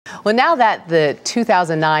Well, now that the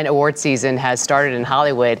 2009 award season has started in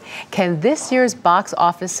Hollywood, can this year's box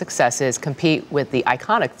office successes compete with the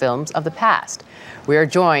iconic films of the past? We are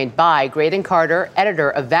joined by Graydon Carter,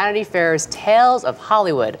 editor of Vanity Fair's Tales of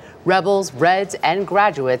Hollywood, Rebels, Reds, and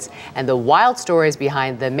Graduates, and the wild stories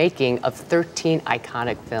behind the making of 13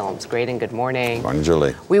 iconic films. Graydon, good morning. Good morning,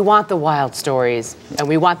 Julie. We want the wild stories, and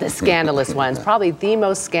we want the scandalous ones. Probably the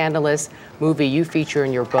most scandalous movie you feature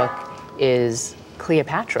in your book is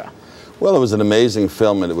Cleopatra. Well, it was an amazing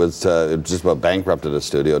film, and it was just about bankrupted a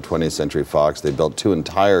studio, 20th Century Fox. They built two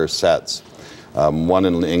entire sets, one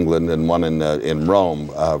in England and one in Rome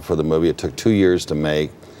for the movie. It took 2 years to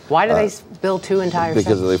make. Why do they build two entire sets?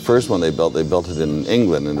 Because the first one they built it in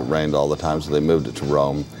England, and it rained all the time, so they moved it to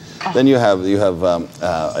Rome. Oh. Then it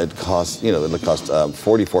cost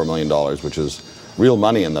 $44 million, which is real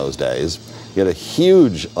money in those days. You had a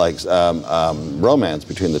huge romance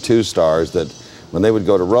between the two stars that, when they would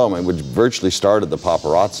go to Rome, it would virtually started the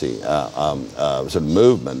paparazzi sort of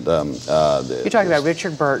movement. You're talking about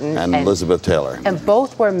Richard Burton and Elizabeth Taylor. And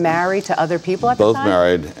both were married to other people at the time? Both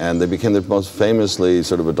married, and they became the most famously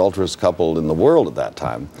sort of adulterous couple in the world at that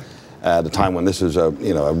time. At a time when this was a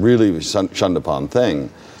really shunned upon thing.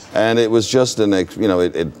 And it was just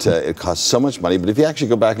it cost so much money. But if you actually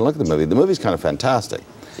go back and look at the movie's kind of fantastic.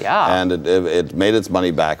 Yeah. And it made its money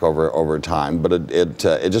back over time, but it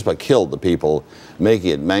just about killed the people making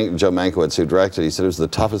it. Joe Mankiewicz, who directed, he said it was the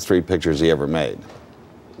toughest 3 pictures he ever made.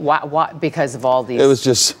 Why? Because of all these? It was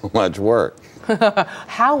just so much work.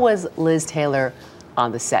 How was Liz Taylor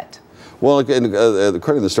on the set? Well, according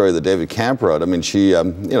to the story that David Camp wrote, I mean, she,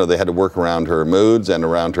 they had to work around her moods and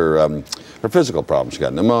around her physical problems. She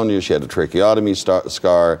got pneumonia, she had a tracheotomy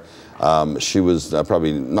scar. She was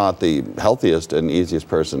probably not the healthiest and easiest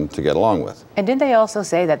person to get along with. And didn't they also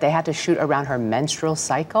say that they had to shoot around her menstrual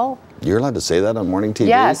cycle? You're allowed to say that on morning TV?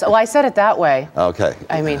 Yes. Well, I said it that way. Okay.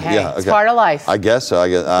 I mean, hey, yeah, okay. It's part of life. I guess so.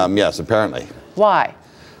 Yes, apparently. Why?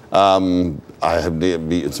 I have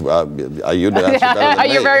you'd answer better than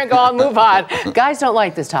me. You're very going to move on. Guys don't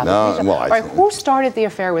like this topic. No, well, all right, who started the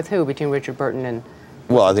affair with who between Richard Burton and?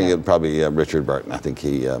 Well, I think it probably Richard Burton. I think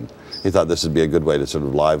he thought this would be a good way to sort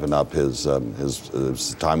of liven up his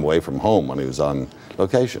time away from home when he was on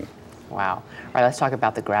location. Wow. All right, let's talk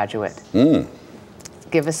about The Graduate.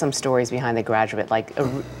 Give us some stories behind The Graduate. Like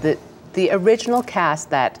the original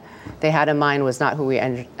cast that they had in mind was not who we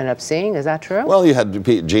ended up seeing. Is that true? Well, you had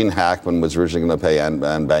Gene Hackman was originally going to play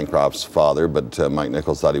Anne Bancroft's father, but Mike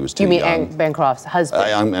Nichols thought he was too young. You mean Anne Bancroft's husband?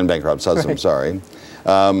 Anne Bancroft's husband, sorry.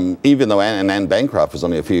 Even though Anne Bancroft was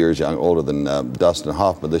only a few years older than Dustin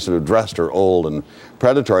Hoffman, they sort of dressed her old and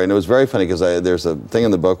predatory. And it was very funny because there's a thing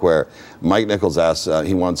in the book where Mike Nichols asks,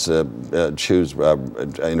 he wants to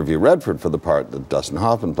interview Redford for the part that Dustin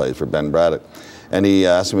Hoffman plays for Ben Braddock. And he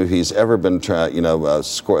asked him if he's ever been turned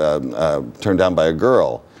down by a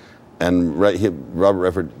girl. And Robert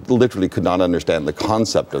Redford literally could not understand the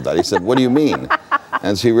concept of that. He said, "What do you mean?"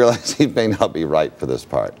 And so he realized he may not be right for this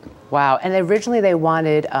part. Wow. And originally they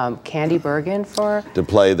wanted Candy Bergen to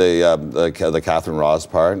play the Catherine Ross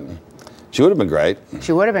part. She would have been great.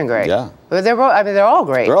 She would have been great. Yeah. But they're all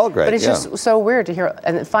great. They're all great. But it's just so weird to hear.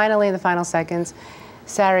 And finally, in the final seconds,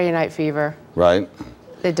 Saturday Night Fever. Right.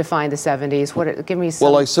 They defined the 70s. Give me some.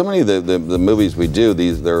 Well, like so many of the movies we do,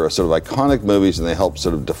 they're sort of iconic movies, and they help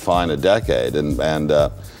sort of define a decade. And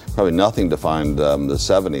probably nothing defined the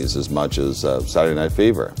 70s as much as Saturday Night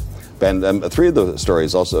Fever. And 3 of the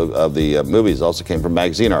stories of the movies also came from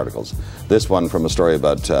magazine articles. This one from a story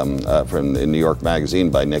about from New York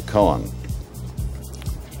Magazine by Nick Cohen.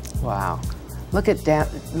 Wow, look at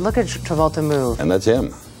Travolta move. And that's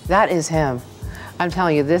him. That is him. I'm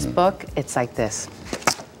telling you, this book, it's like this.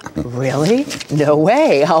 Really? No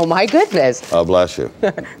way. Oh my goodness. Oh, bless you.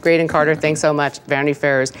 Graydon Carter, thanks so much. Vanity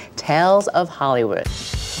Fair's Tales of Hollywood.